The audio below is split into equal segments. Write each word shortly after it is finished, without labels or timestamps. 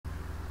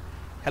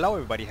Hello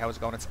everybody, how's it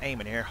going? It's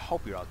Eamon here.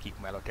 Hope you're all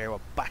keeping well out there. We're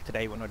back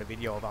today with another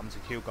video of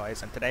Omsi 2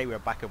 guys, and today we're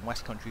back in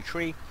West Country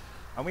 3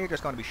 and we're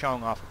just going to be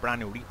showing off a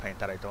brand new repaint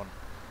that I done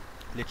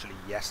literally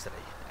yesterday.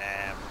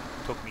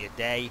 It took me a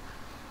day,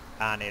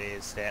 and it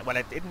is, well,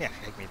 it didn't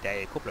actually take me a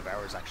day, a couple of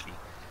hours actually.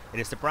 It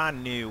is the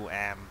brand new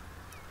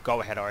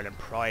Go Ahead Ireland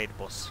Pride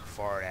bus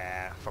for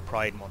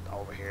Pride month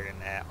over here in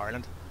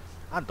Ireland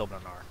and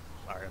Dublin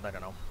or Ireland, I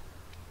don't know.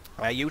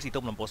 Usually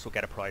Dublin bus will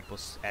get a Pride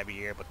bus every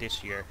year, but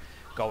this year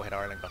Go Ahead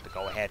Ireland got the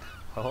go ahead,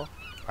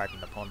 pardon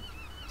the pun,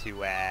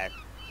 to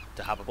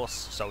have a bus.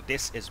 So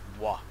this is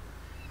what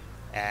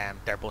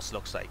their bus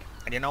looks like.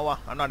 And you know what?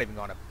 I'm not even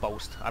going to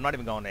boast. I'm not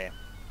even going to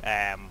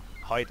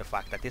hide the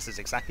fact that this is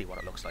exactly what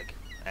it looks like.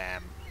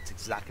 It's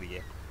exactly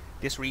it.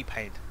 This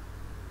repaint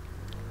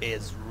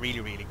is really,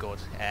 really good.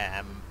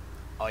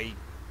 I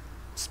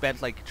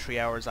spent like 3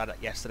 hours at it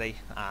yesterday,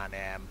 and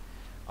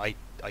I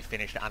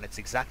finished it, and it's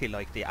exactly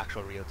like the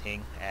actual real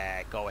thing.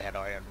 Go Ahead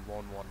Ireland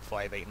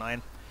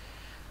 11589.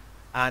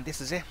 And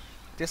this is it.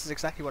 This is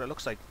exactly what it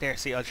looks like. There,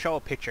 see, I'll show a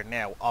picture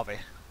now of it.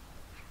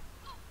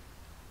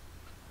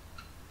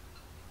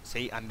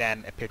 See, and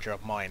then a picture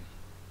of mine.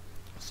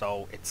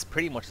 So it's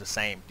pretty much the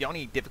same. The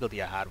only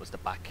difficulty I had was the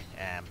back.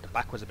 The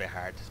back was a bit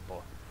hard,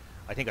 but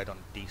I think I done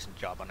a decent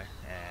job on it.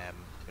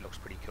 It looks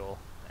pretty cool.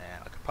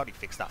 I could probably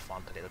fix that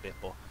font a little bit,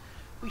 but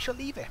we shall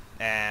leave it.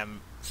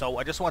 So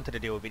I just wanted to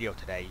do a video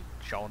today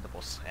showing the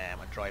bus and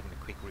driving the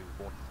quick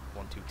route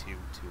 122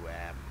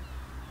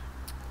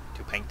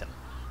 to Painton.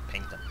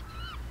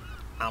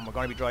 And we're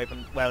going to be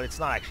driving, well, it's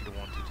not actually the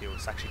 122,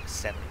 it's actually the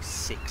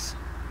 76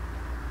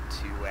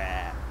 to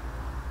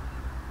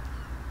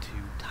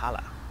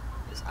Tala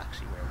is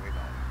actually where we're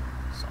going.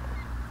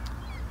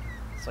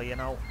 So you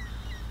know,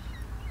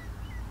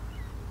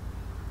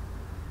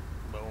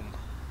 boom,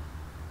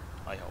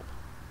 I hope.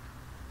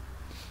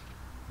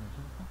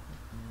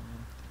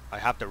 I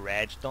have the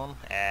reg done,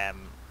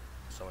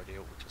 so I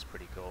do, which is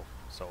pretty cool.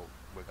 So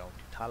we're going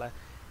to Tala.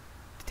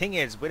 The thing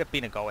is, with it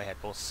being a go-ahead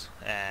bus,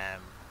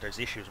 there's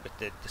issues with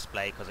the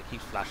display because it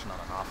keeps flashing on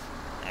and off,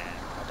 and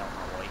I don't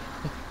know why.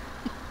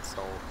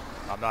 So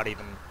I'm not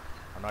even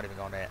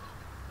going to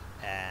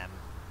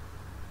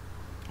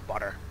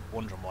bother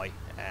wondering why.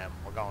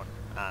 We're going,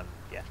 and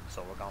yeah,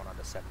 so we're going on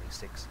the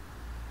 76.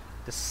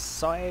 The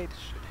side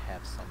should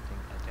have something.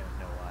 I don't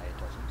know why it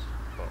doesn't,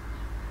 but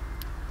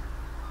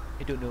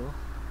I don't know.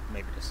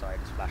 Maybe the side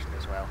is flashing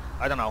as well.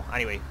 I don't know.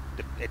 Anyway,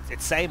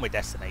 it's same with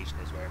destination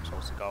is where I'm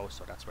supposed to go,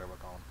 so that's where we're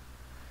going.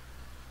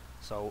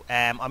 So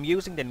I'm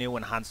using the new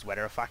enhanced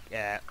weather effect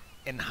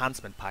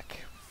enhancement pack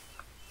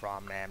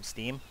from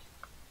Steam.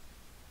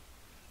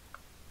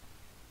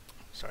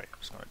 Sorry, I'm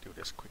just gonna do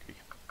this quickly.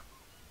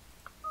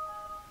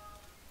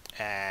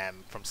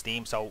 From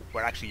Steam, so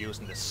we're actually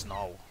using the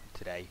snow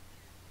today,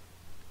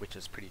 which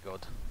is pretty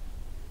good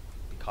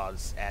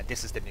because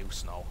this is the new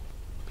snow.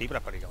 People are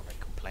probably going to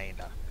complain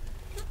that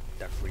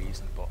they're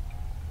freezing, but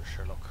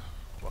sure, look,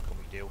 what can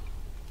we do?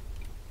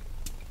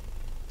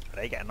 Are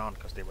they getting on?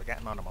 Because they were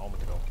getting on a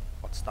moment ago.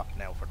 What's stopped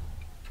now for them?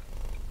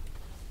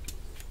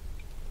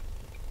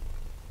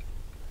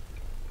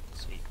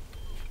 Let's see.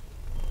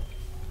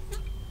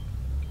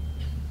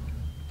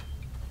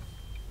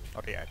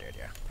 Oh, they are.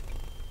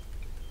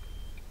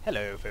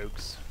 Hello,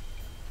 folks.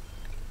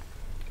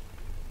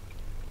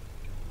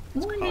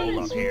 It's cold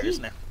on here,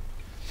 isn't it?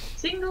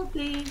 Signal,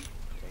 please.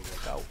 There you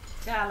go.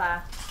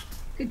 Gala.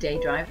 Good day,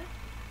 driver.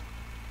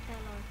 Hello.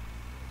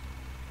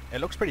 It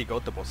looks pretty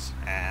good, the bus.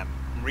 I'm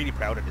really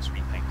proud of this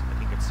repaint. I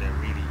think it's a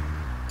really,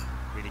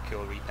 really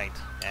cool repaint.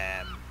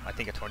 I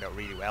think it turned out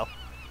really well.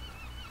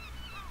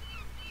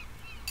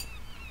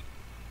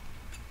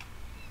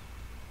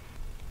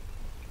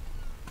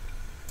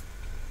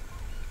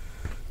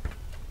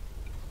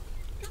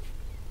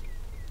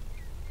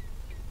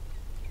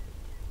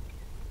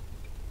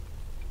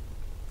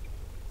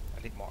 I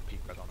think more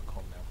people are going to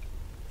come now.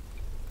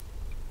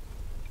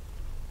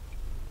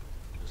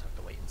 Just have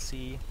to wait and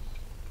see.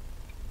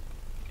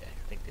 Yeah,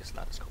 I think this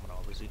lad is coming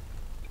over, is he?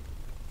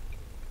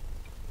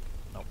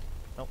 Nope.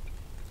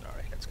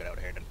 Alright, let's get out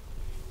of here then.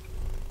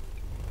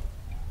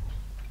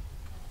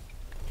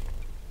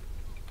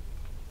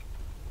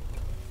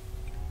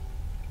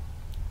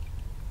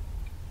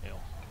 You know,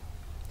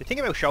 the thing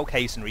about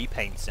showcasing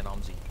repaints in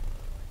Omsi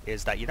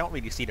is that you don't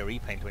really see the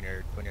repaint when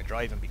you're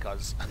driving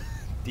because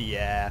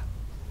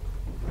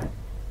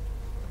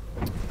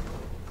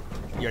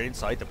you're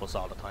inside the bus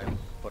all the time.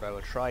 But I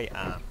will try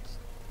and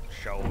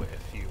show a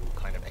few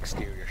kind of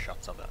exterior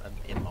shots of it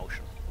in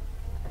motion.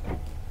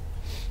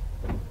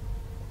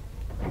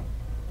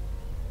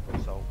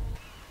 So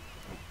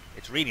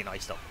it's really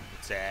nice though.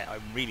 It's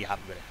I'm really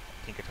happy with it.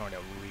 I think it turned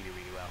out really,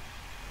 really well.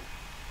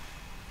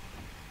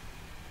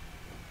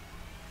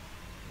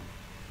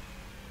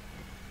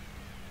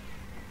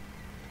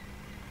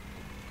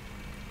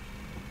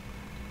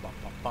 Bum,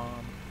 bum,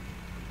 bum.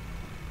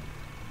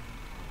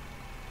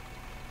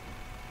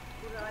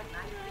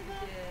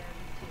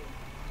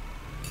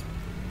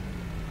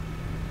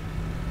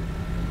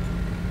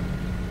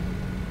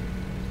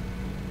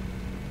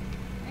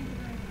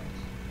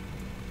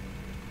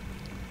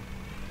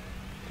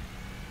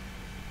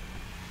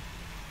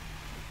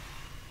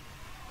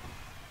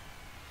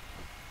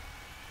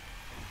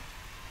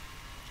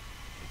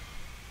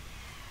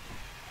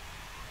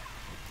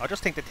 I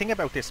just think the thing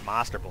about this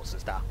Masterbus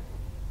is that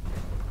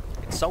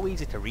it's so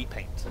easy to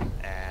repaint.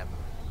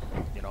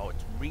 You know,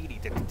 it's really,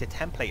 the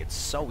template, it's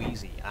so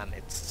easy, and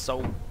it's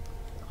so,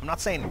 I'm not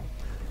saying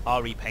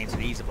all repaints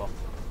are easy, but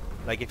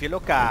like if you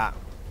look at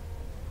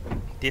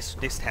this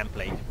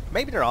template,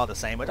 maybe they're all the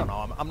same, I don't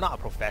know, I'm not a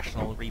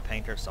professional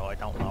repainter, so I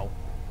don't know,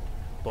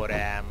 but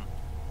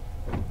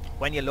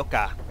when you look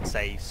at,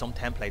 say, some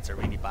templates are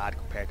really bad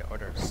compared to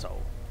others,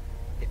 so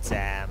it's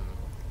the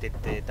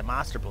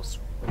Masterbus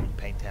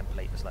repaint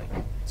template is like,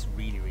 it's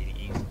really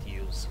easy to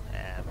use.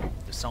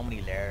 There's so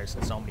many layers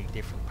and so many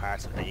different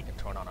parts of it that you can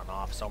turn on and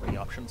off, so many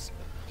options,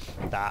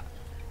 that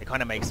it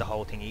kind of makes the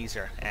whole thing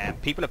easier.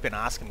 People have been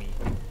asking me,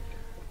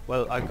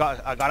 well, I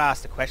got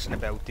asked a question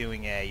about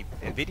doing a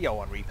video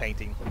on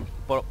repainting,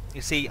 but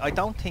you see, I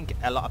don't think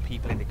a lot of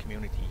people in the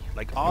community,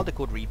 like all the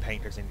good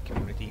repainters in the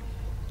community,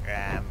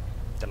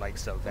 the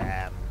likes of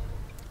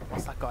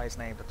what's that guy's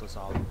name that does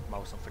all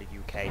most of them for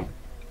the UK?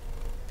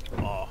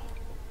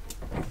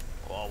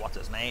 Oh, what's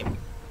his name?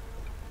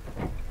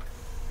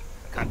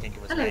 I can't think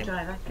of his name. Hello,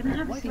 driver. Can I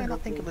have Why a can I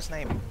not think of his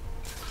name?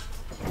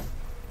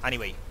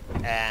 Anyway,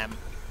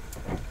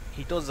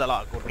 he does a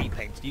lot of good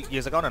repaints.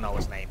 You're gonna know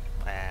his name.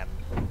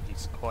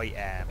 He's quite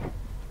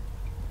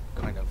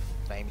kind of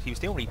famous. He was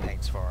doing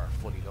repaints for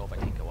Fully Love, I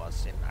think it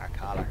was, in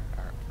Arcala.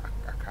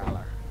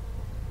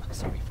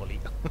 Sorry, Fully.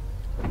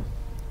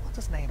 What's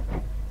his name?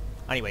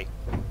 Anyway,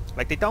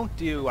 like they don't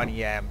do any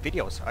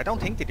videos. I don't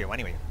think they do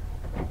anyway.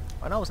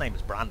 I know his name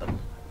is Brandon,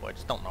 but I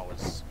just don't know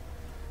his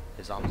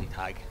Omsi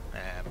tag.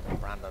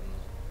 Brandon,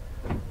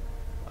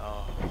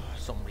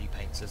 some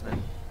repaints, isn't it?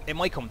 It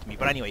might come to me,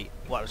 but anyway,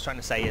 what I was trying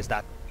to say is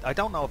that I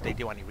don't know if they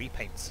do any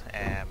repaints,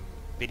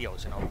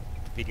 videos, you know,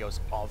 videos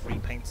of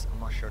repaints. I'm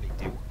not sure they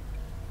do.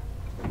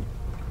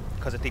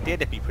 Because if they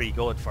did, it'd be pretty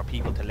good for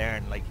people to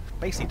learn, like,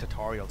 basically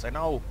tutorials. I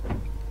know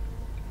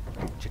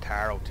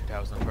Chitaro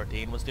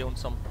 2013 was doing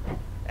some,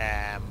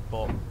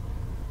 but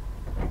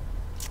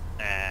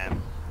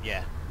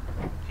yeah,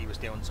 he was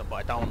doing some, but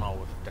I don't know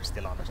if they're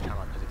still on his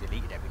channel because he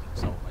deleted everything,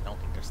 so I don't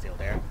think they're still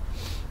there.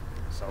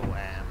 So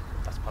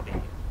that's probably,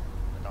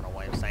 I don't know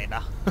why I'm saying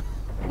that.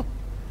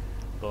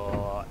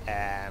 But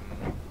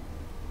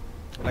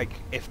like,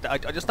 if I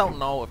just don't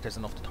know if there's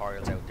enough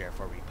tutorials out there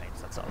for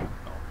repaints. That's all.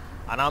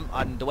 No.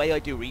 And the way I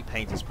do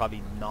repaints is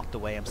probably not the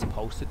way I'm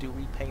supposed to do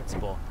repaints,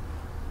 but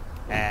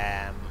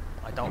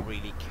I don't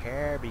really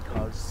care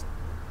because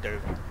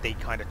they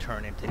kind of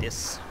turn into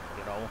this,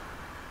 you know,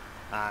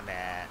 and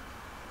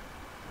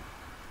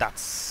that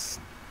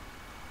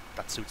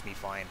suits me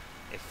fine.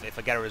 If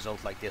I get a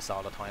result like this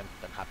all the time,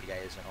 then happy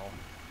days, you know.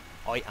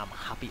 I am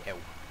happy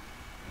out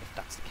if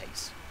that's the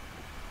case.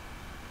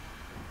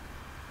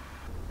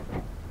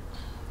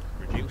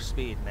 Reduce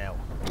speed now.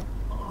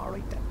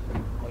 Alright then,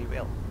 I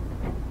will.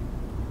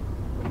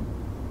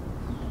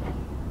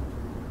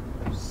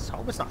 So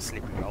hope it's not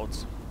slippery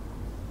roads.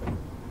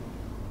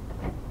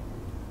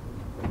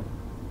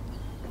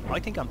 I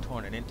think I'm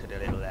turning into the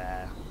little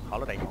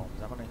holiday homes,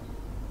 haven't I?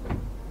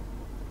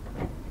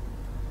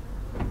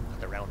 At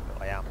the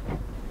roundabout I am.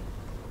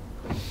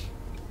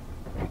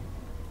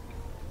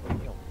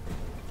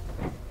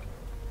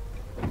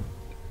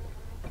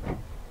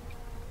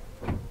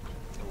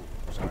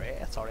 Oh,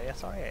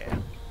 sorry.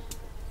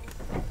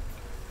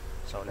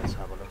 So let's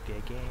have a look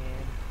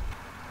again.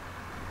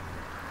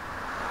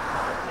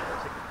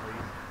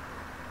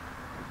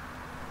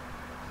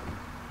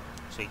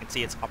 So you can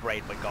see it's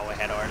operated by Go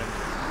Ahead Ireland.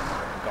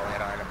 Go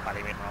Ahead Ireland,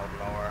 Ballymint Road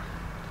Lower,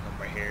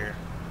 number here.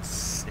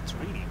 It's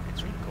really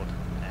good.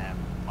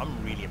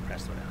 I'm really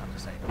impressed with it, I have to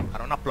say. And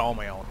I'm not blowing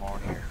my own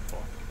horn here,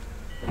 but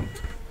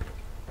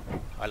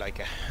I like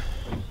it.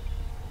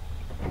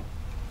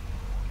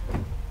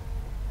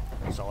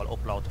 So I'll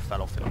upload the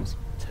Fellowsfilms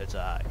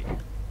today.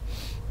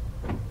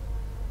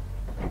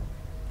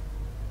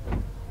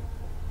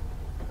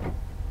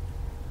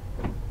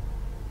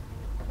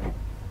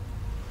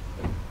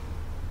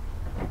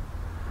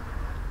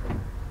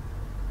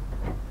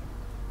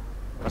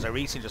 Because I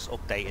recently just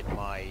uploaded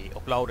my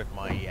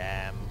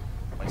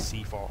my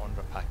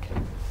C400 pack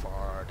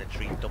for the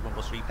 3 Dublin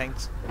bus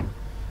repaints.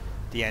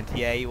 The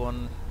NTA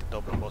one, the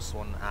Dublin bus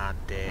one, and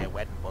the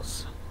wedding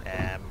bus.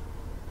 There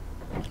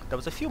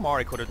was a few more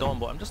I could have done,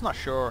 but I'm just not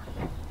sure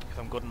if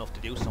I'm good enough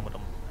to do some of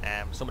them.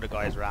 Some of the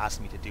guys were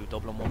asking me to do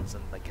Dublin ones,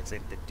 and like it's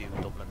in to do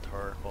Dublin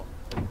tour, but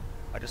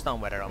I just don't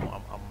know whether I'm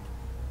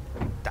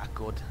that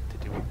good to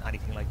do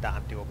anything like that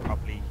and do it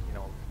properly. You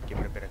know, give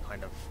it a bit of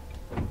kind of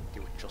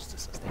do it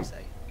justice, as they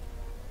say.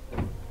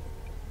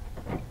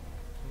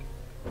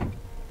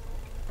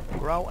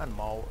 Grow and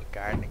mow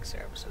gardening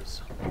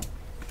services.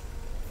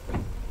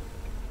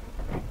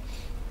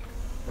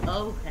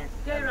 Oh,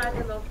 go right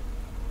along.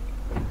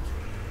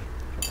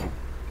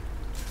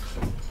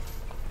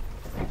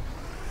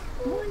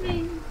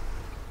 Morning.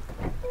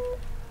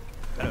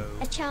 Hello.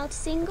 A child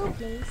single,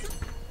 please.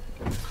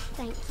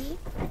 Thank you.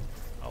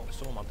 Oh,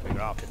 someone wanted to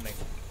grab, didn't they?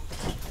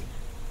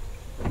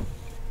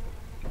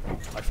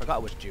 I forgot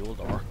it was dual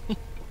door.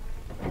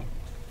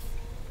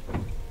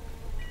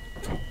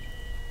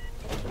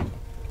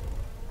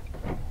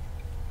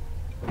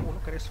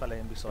 at this fella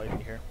in beside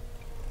me here.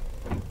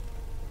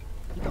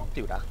 You don't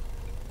do that.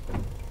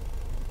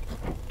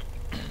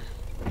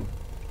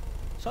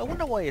 So I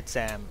wonder why it's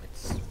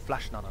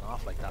flashing on and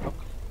off like that. Look,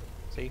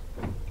 see,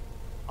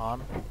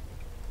 on,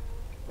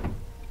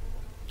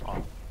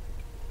 off.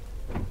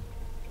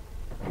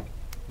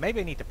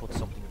 Maybe I need to put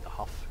something in the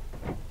huff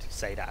to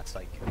say that it's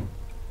like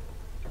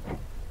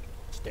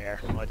it's there.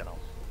 I don't know.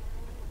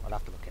 I'll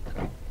have to look into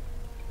that.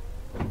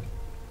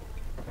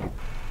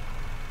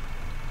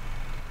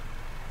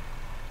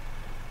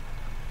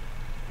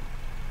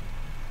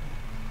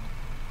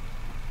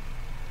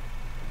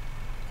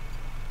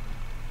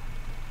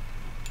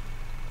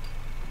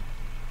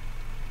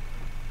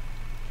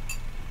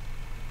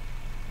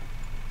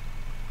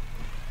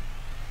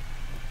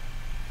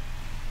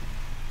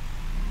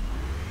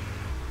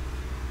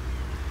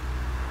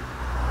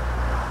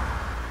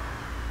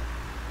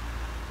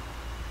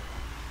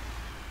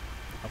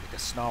 The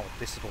snow,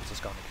 this is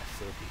what's going to get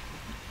filthy.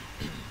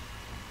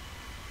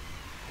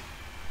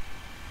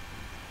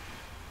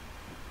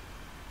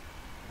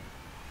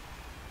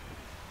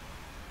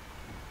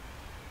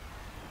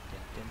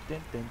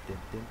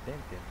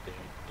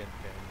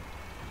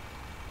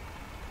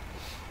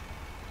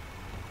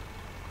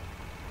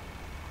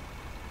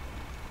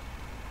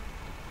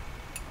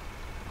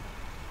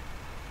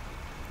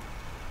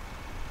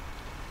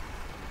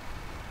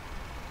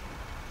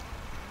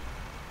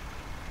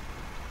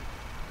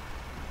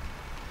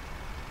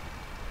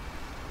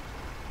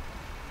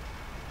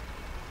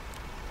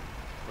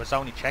 I was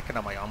only checking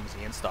on my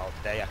Omsi install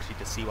today actually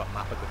to see what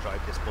map I could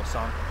drive this bus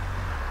on,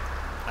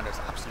 and there's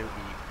absolutely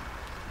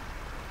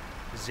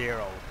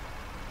zero.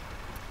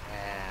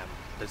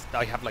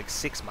 I have like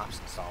 6 maps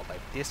installed. I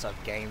have this, I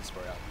have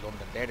Gainsborough, I have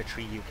London. They're the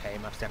 3 UK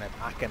maps. Then I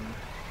have Aachen,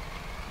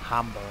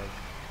 Hamburg,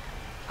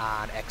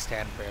 and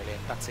X10 Berlin.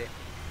 That's it.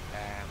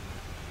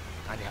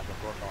 And you have the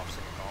Rundorfs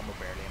in the normal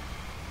Berlin.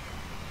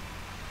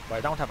 But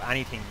I don't have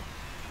anything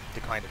to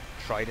kind of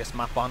try this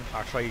map on,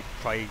 or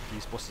try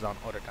these buses on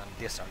other than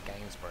this or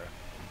Gainsborough.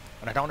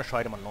 And I don't want to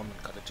try them on London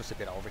because it's just a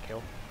bit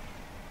overkill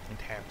in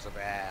terms of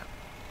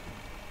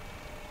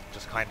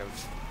just kind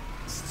of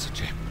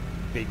such a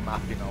big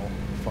map, you know,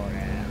 for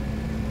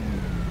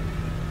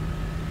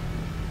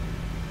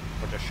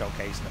just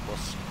showcasing the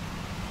bus.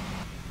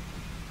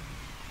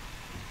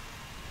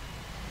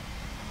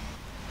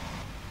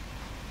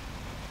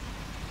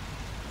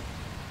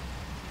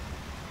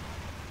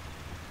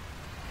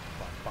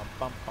 Bum,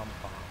 bum, bum,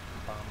 bum,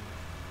 bum.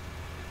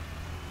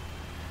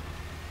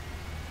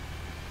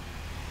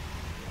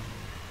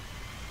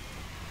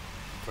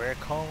 We're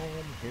home,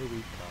 here we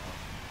come.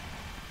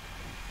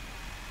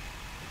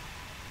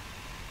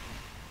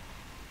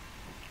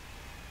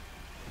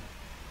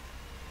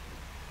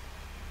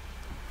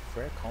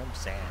 Faircombe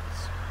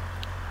Sands.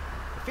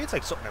 It feels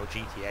like something out of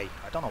GTA.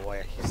 I don't know why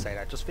I say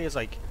that. It just feels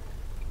like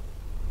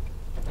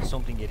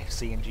something you'd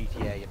see in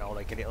GTA, you know,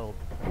 like a little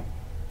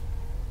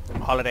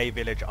holiday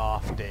village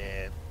off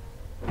the,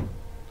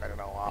 I don't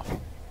know, off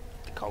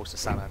the coast of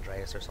San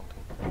Andreas or something.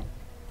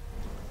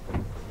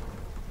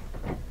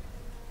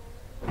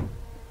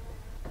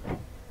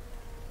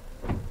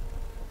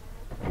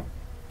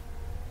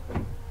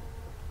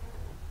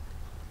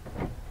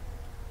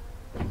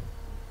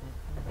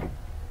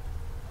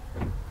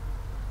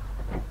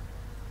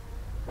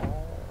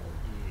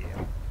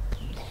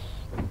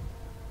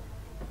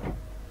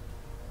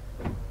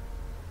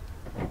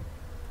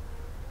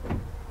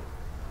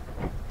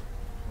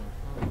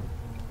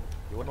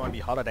 Be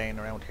holidaying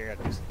around here at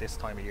this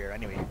time of year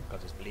anyway,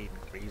 because it's bleeding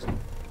freezing.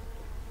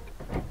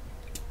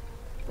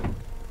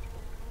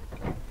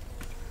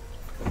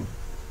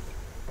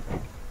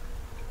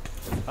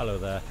 Hello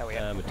there. How are you?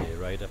 A day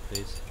rider,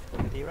 please.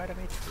 A day rider,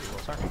 mate? Well,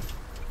 sir.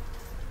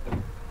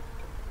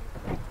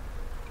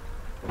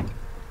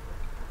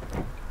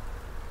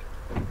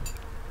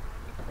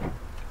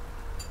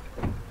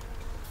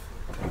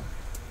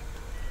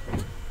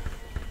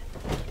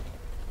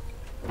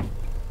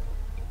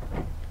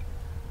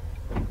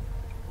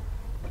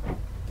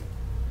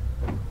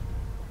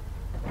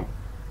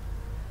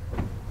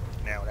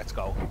 Let's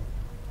go.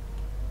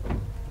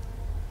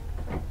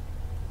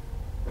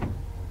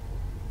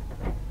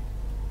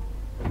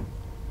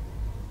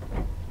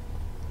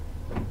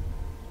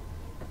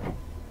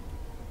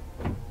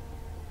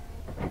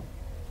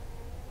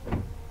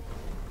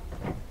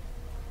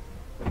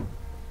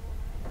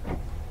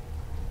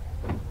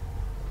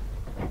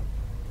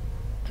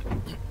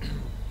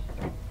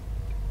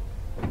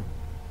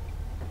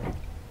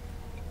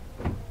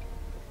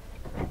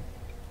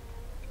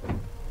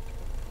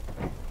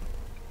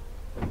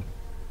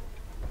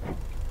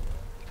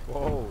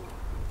 Whoa,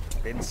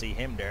 didn't see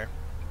him there.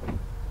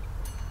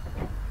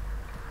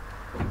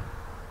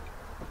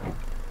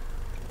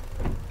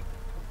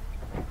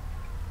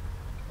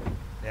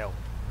 Now,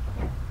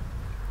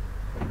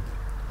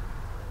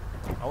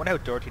 I wonder how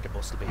dirty the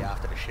bus will be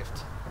after the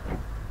shift.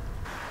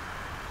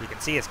 You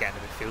can see it's getting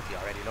a bit filthy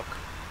already, look.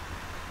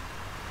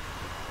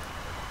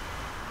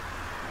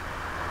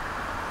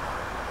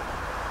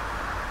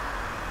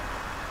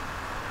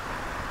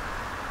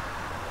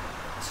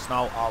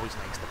 snow always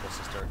makes the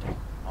buses dirty.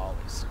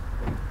 Always.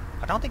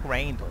 I don't think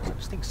rain does. I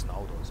just think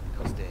snow does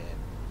because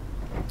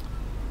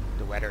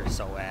the weather is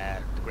so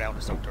the ground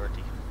is so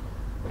dirty.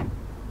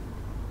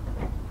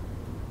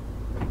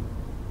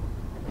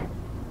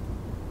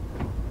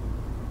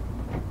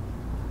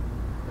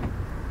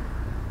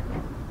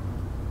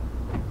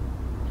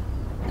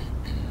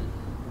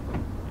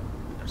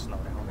 Slow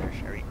down there,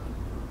 Sherry.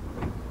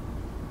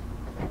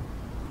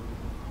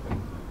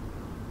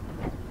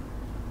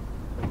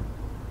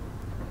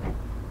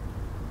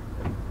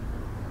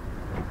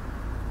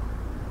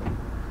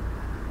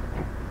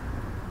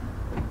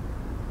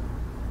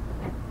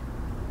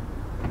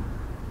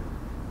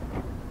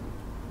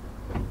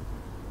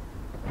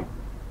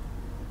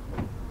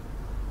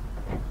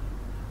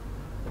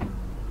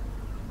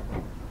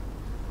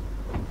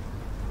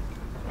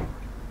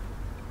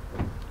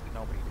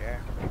 Nobody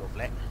there.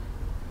 Lovely.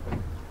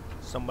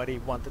 Somebody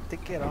wanted to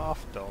get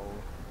off though.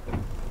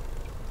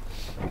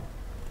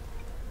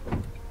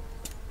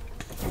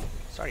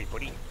 Sorry,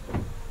 buddy.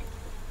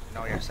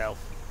 Know yourself.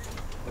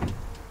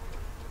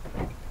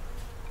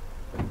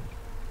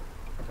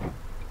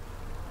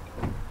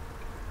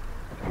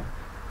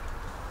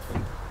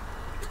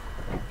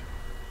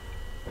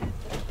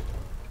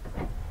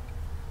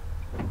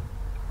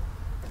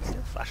 It's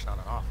still flashing on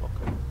and off, look.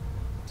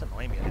 It's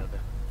annoying me a little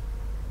bit.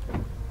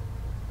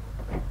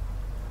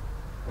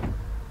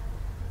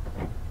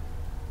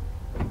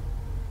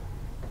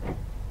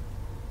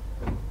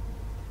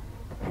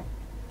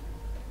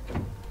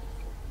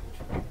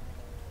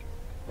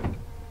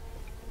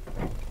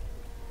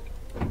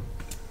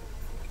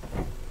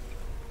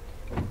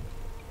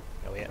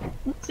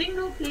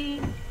 Single,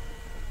 please.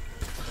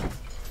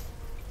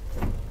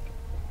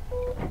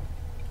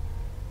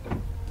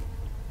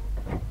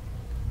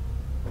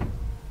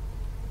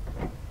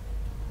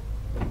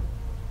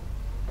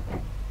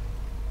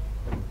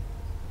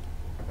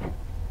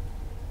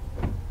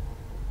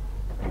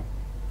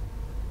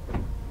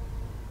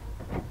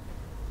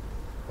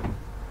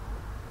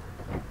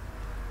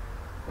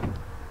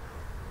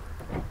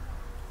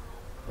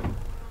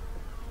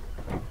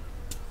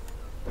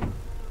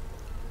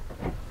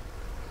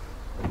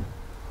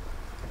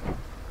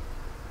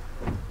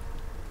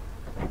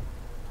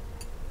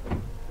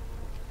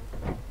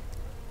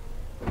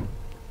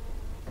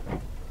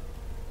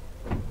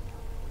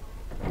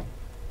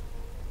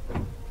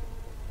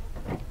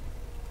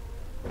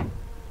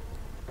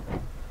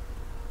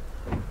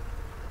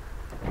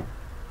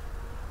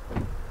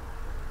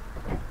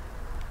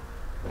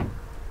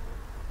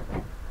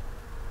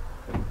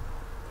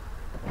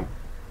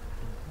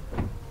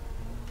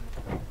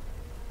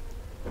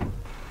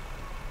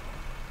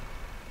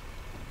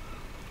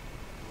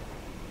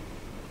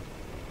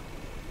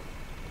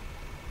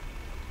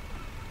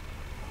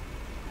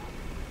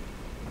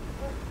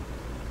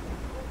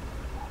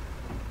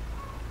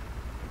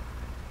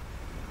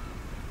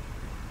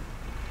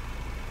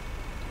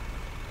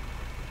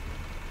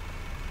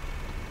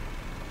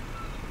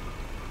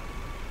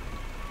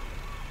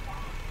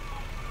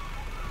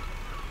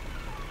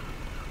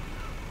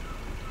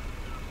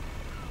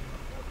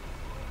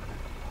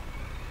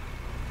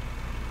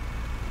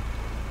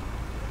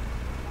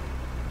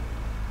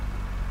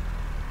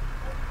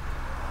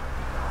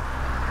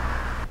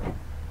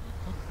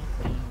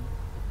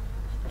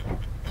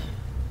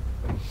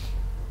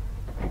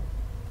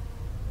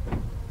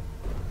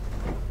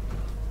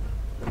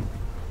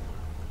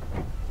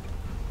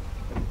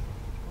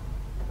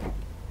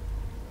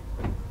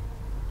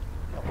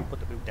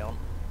 Down.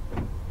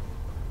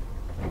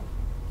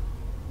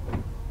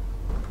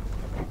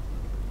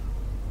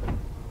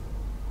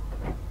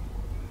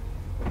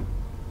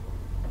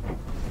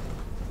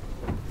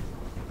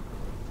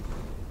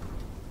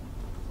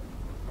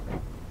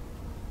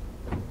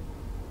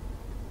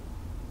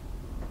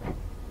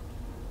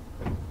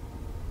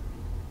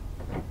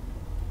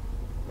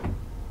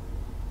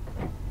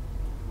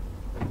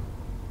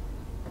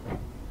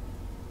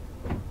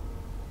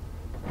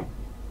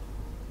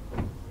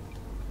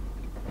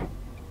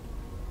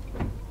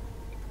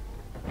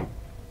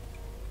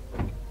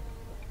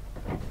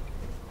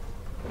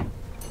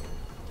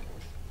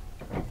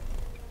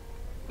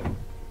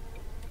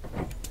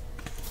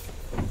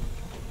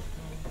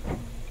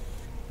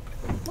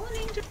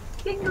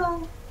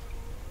 Bingo!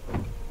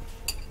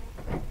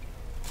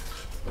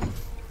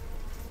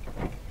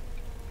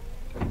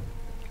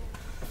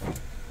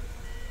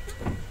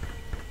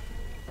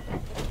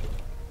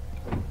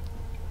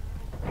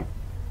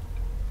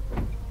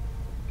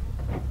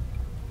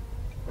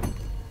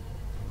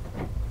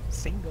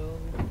 Single.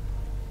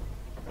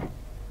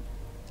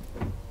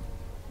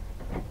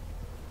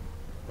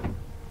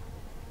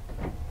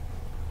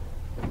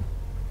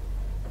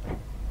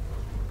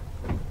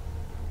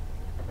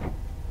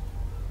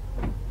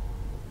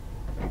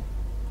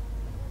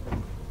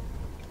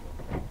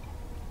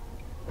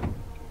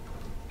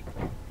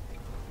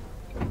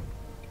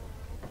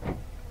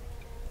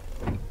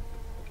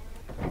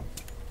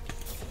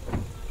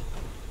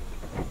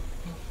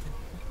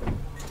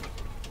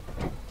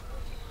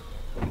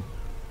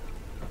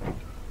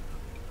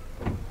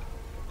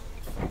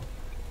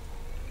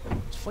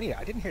 Funny,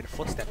 I didn't hear the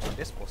footsteps on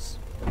this bus.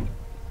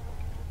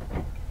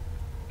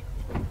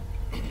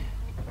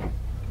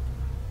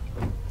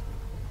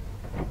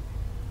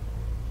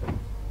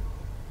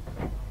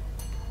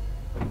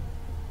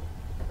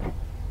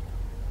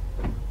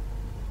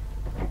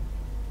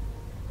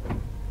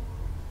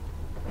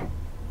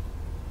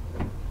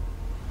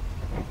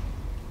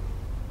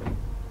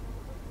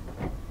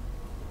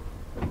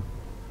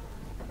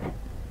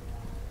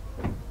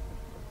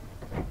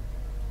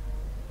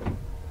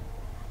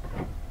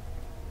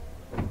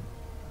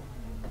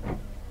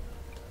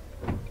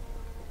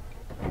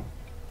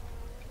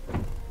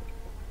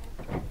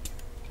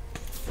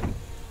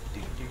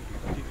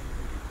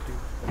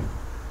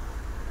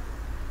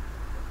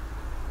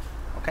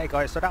 Okay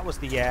guys, so that was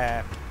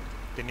the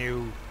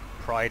new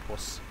Pride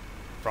bus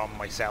from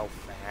myself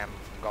from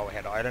Go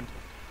Ahead Ireland.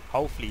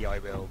 Hopefully I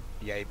will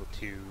be able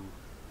to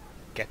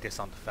get this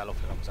onto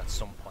Fellowsfilms at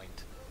some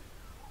point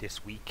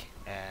this week.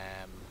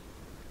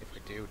 If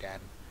I do,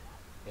 then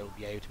it will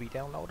be able to be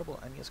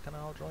downloadable and you can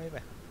all drive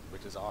it,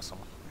 which is awesome.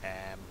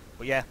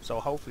 But yeah, so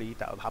hopefully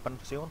that will happen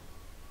soon.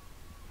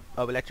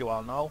 I will let you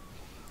all know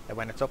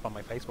when it's up on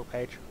my Facebook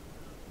page.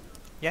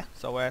 Yeah,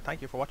 so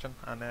thank you for watching,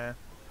 and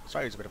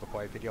sorry it's a bit of a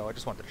quiet video, I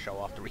just wanted to show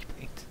off the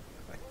repaint.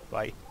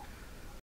 Bye.